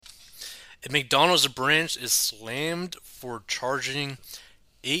A McDonald's branch is slammed for charging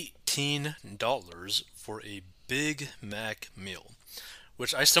 $18 for a Big Mac meal.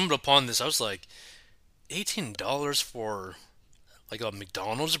 Which I stumbled upon this. I was like, $18 for like a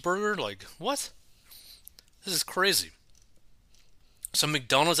McDonald's burger? Like, what? This is crazy. So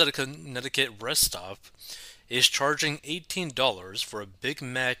McDonald's at a Connecticut rest stop is charging $18 for a Big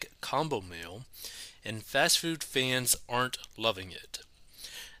Mac combo meal, and fast food fans aren't loving it.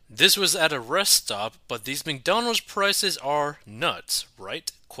 This was at a rest stop, but these McDonald's prices are nuts,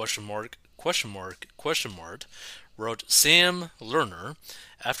 right? Question mark, question mark, question mark, wrote Sam Lerner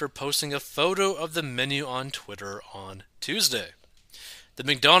after posting a photo of the menu on Twitter on Tuesday. The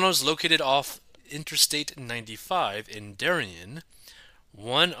McDonald's located off Interstate 95 in Darien,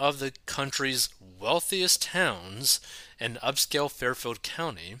 one of the country's wealthiest towns in upscale Fairfield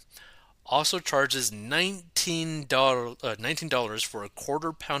County, also charges $19 for a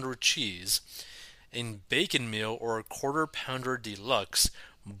quarter pounder cheese, a bacon meal, or a quarter pounder deluxe,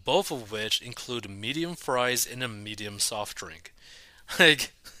 both of which include medium fries and a medium soft drink.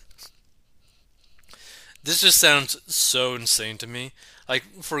 Like, this just sounds so insane to me. Like,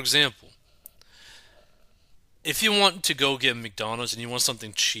 for example, if you want to go get McDonald's and you want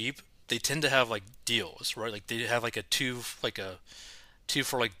something cheap, they tend to have like deals, right? Like they have like a two for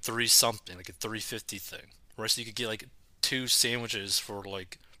like three something, like a 350 thing, right? So you could get like two sandwiches for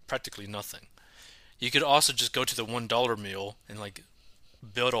like practically nothing. You could also just go to the $1 meal and like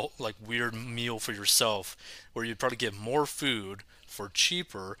build a like weird meal for yourself, where you'd probably get more food for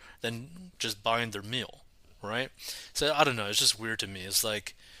cheaper than just buying their meal, right? So I don't know. It's just weird to me. It's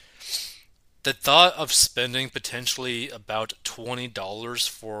like the thought of spending potentially about $20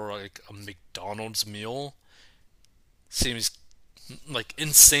 for like a McDonald's meal seems like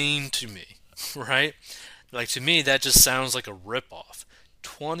insane to me, right? Like to me that just sounds like a ripoff.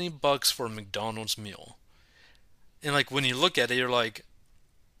 20 bucks for a McDonald's meal. And like when you look at it you're like,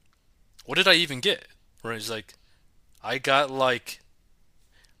 what did I even get? Right? It's like I got like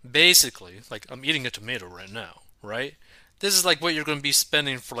basically like I'm eating a tomato right now, right? This is like what you're going to be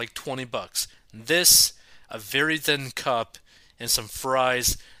spending for like 20 bucks. This, a very thin cup, and some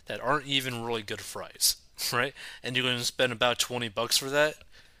fries that aren't even really good fries, right? And you're going to spend about 20 bucks for that?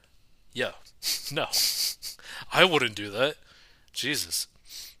 Yeah. No. I wouldn't do that. Jesus.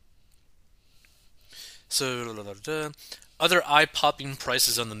 So, other eye-popping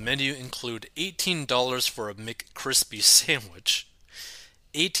prices on the menu include $18 for a McCrispy sandwich,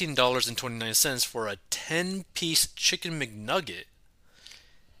 $18.29 for a 10-piece chicken McNugget,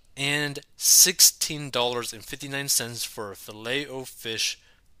 and $16.59 for a filet o fish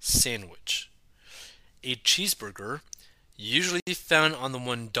sandwich. A cheeseburger, usually found on the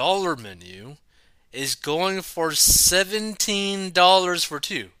 $1 menu, is going for $17 for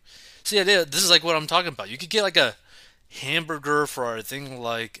two. So yeah, this is like what I'm talking about. You could get like a hamburger for I think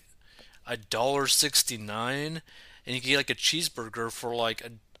like $1.69, and you can get like a cheeseburger for like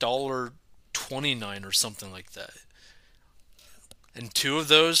 $1.29 or something like that. And two of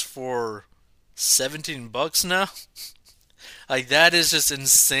those for 17 bucks now? Like that is just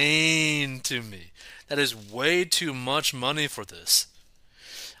insane to me. That is way too much money for this.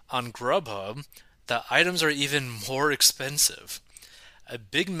 On Grubhub, the items are even more expensive. A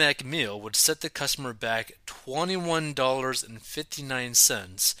Big Mac meal would set the customer back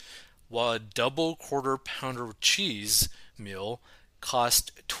 $21.59, while a double quarter pounder cheese meal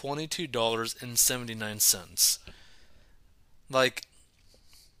cost $22.79. Like,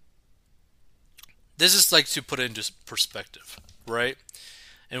 this is like to put it into perspective, right?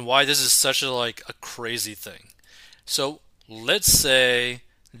 And why this is such a like a crazy thing. So let's say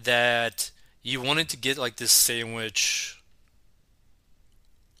that you wanted to get like this sandwich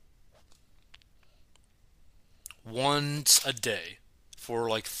once a day for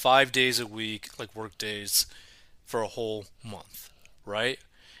like 5 days a week, like work days for a whole month, right?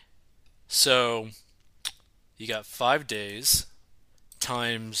 So you got 5 days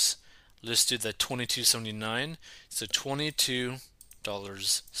times, let's do the 22.79. So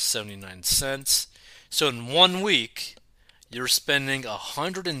 $22.79. So in 1 week, you're spending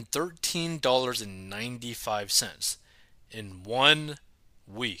 $113.95 in 1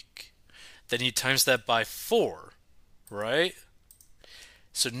 week. Then you times that by 4, right?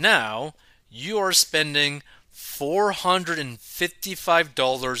 So now you are spending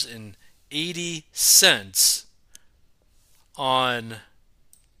 $455.80 on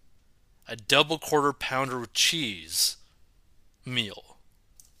a double quarter pounder with cheese meal.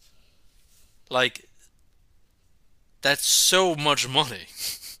 Like, that's so much money.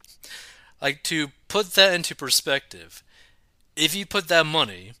 Like, to put that into perspective, if you put that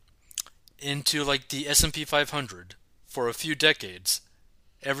money into like the S&P 500 for a few decades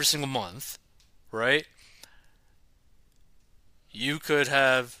every single month, right? You could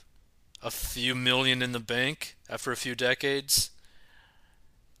have a few million in the bank after a few decades.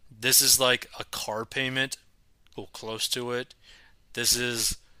 This is like a car payment, well, close to it. This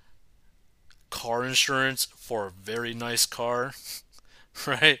is car insurance for a very nice car,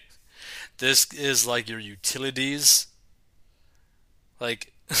 right? This is like your utilities.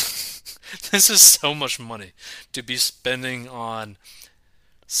 Like, this is so much money to be spending on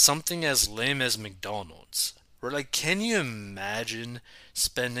something as lame as McDonald's. Or like, can you imagine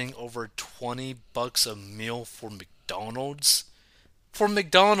spending over $20 a meal for McDonald's? For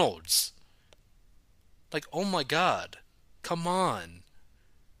McDonald's! Like, oh my god. Come on.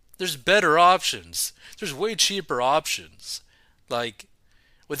 There's better options. There's way cheaper options. Like,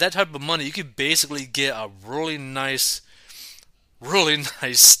 with that type of money, you could basically get a really nice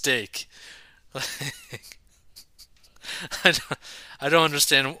steak. I don't, I don't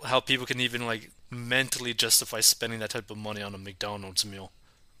understand how people can even like mentally justify spending that type of money on a McDonald's meal.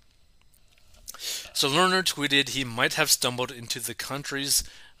 So Lerner tweeted he might have stumbled into the country's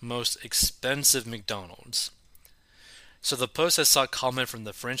most expensive McDonald's. So the post has sought comment from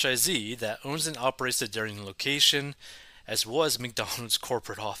the franchisee that owns and operates the Darien location, as well as McDonald's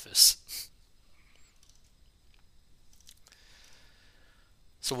corporate office.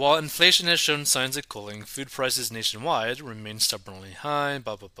 So while inflation has shown signs of cooling, food prices nationwide remain stubbornly high.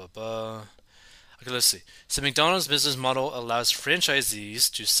 Blah blah blah blah. Okay, let's see. So McDonald's business model allows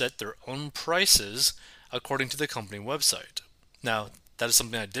franchisees to set their own prices according to the company website. Now, that is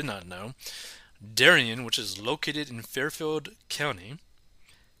something I did not know. Darien, which is located in Fairfield County,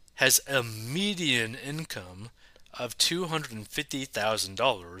 has a median income of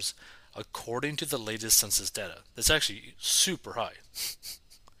 $250,000 according to the latest census data. That's actually super high.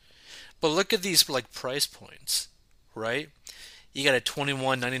 But look at these like price points, right? You got a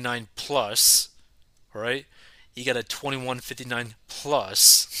 21.99 plus, right? You got a 21.59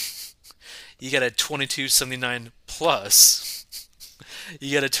 plus. You got a 22.79 plus.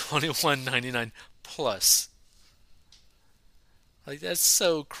 You got a 21.99 plus. Like that's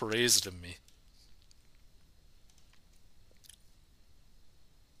so crazy to me.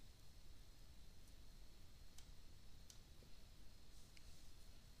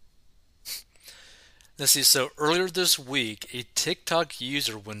 Let's see, so earlier this week, a TikTok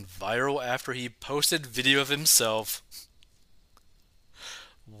user went viral after he posted video of himself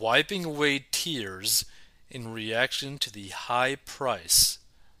wiping away tears in reaction to the high price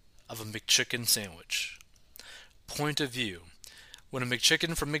of a McChicken sandwich. Point of view. When a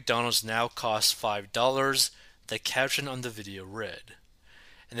McChicken from McDonald's now costs $5, the caption on the video read.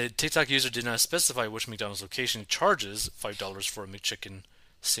 And the TikTok user did not specify which McDonald's location charges $5 for a McChicken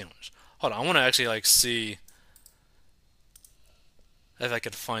sandwich. Hold on, I want to actually like see if I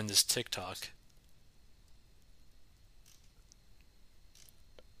could find this TikTok.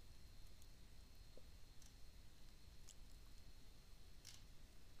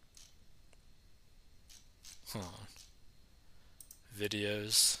 Hold on.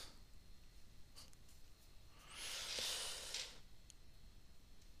 Videos.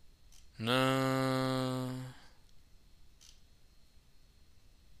 No.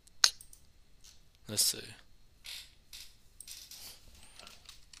 Let's see.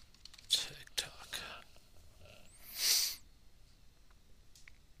 TikTok.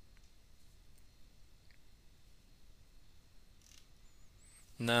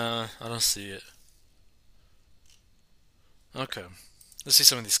 Nah, I don't see it. Okay. Let's see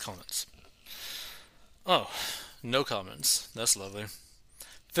some of these comments. Oh, no comments. That's lovely.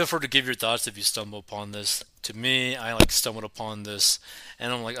 Feel free to give your thoughts if you stumble upon this. To me, I like stumbled upon this,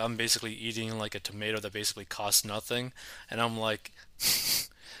 and I'm basically eating like a tomato that basically costs nothing, and I'm like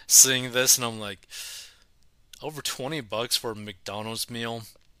seeing this, and I'm like, over $20 for a McDonald's meal.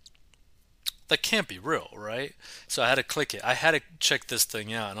 That can't be real, right? So I had to click it. I had to check this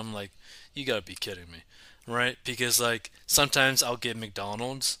thing out, and I'm like, you gotta be kidding me, right? Because like sometimes I'll get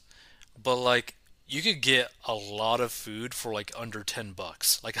McDonald's, but like you could get a lot of food for like under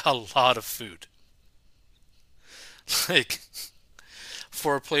 $10. Like a lot of food. Like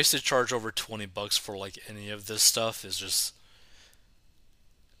for a place to charge over $20 for like any of this stuff is just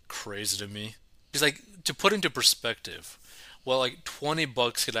crazy to me. Because like to put into perspective, well like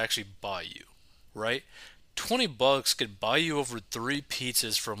 $20 could actually buy you, right? $20 could buy you over three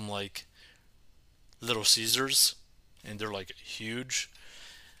pizzas from like Little Caesars, and they're like huge.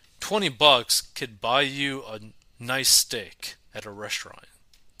 $20 could buy you a nice steak at a restaurant,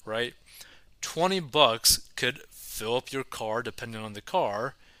 right? $20 could fill up your car, depending on the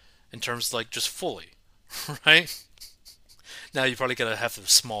car, in terms of like just fully, right? Now you probably gotta have a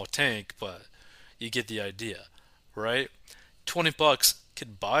small tank, but you get the idea, right? 20 bucks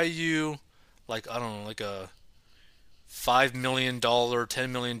could buy you like I don't know, like a $5 million, $10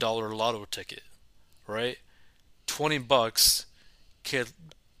 million lotto ticket, right? 20 bucks could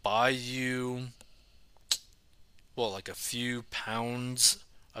buy you well like a few pounds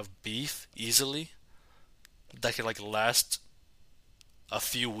of beef easily that could like last a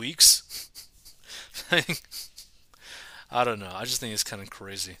few weeks. I don't know. I just think it's kind of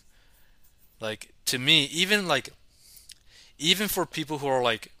crazy. Like to me, even for people who are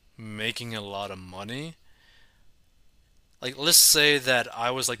like making a lot of money, like let's say that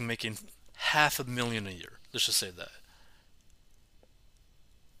I was like making half a million a year. Let's just say that.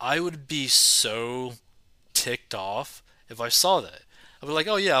 I would be so ticked off if I saw that. I'd be like,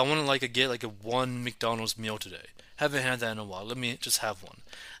 "Oh yeah, I want to like get like a one McDonald's meal today. Haven't had that in a while. Let me just have one."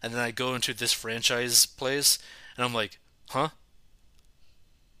 And then I go into this franchise place and I'm like, "Huh?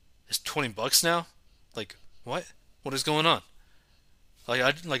 It's 20 bucks now? Like, what? What is going on?"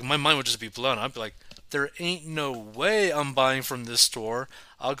 Like my mind would just be blown. I'd be like, there ain't no way I'm buying from this store.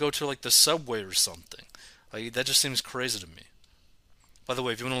 I'll go to like the Subway or something. Like that just seems crazy to me. By the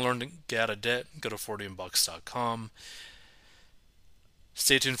way, if you want to learn to get out of debt, go to 40inbucks.com.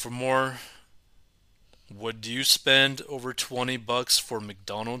 Stay tuned for more. Would you spend over 20 bucks for a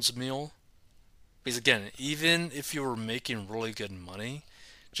McDonald's meal? Because again, even if you were making really good money,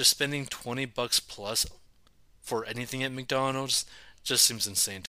 just spending 20 bucks plus for anything at McDonald's just seems insane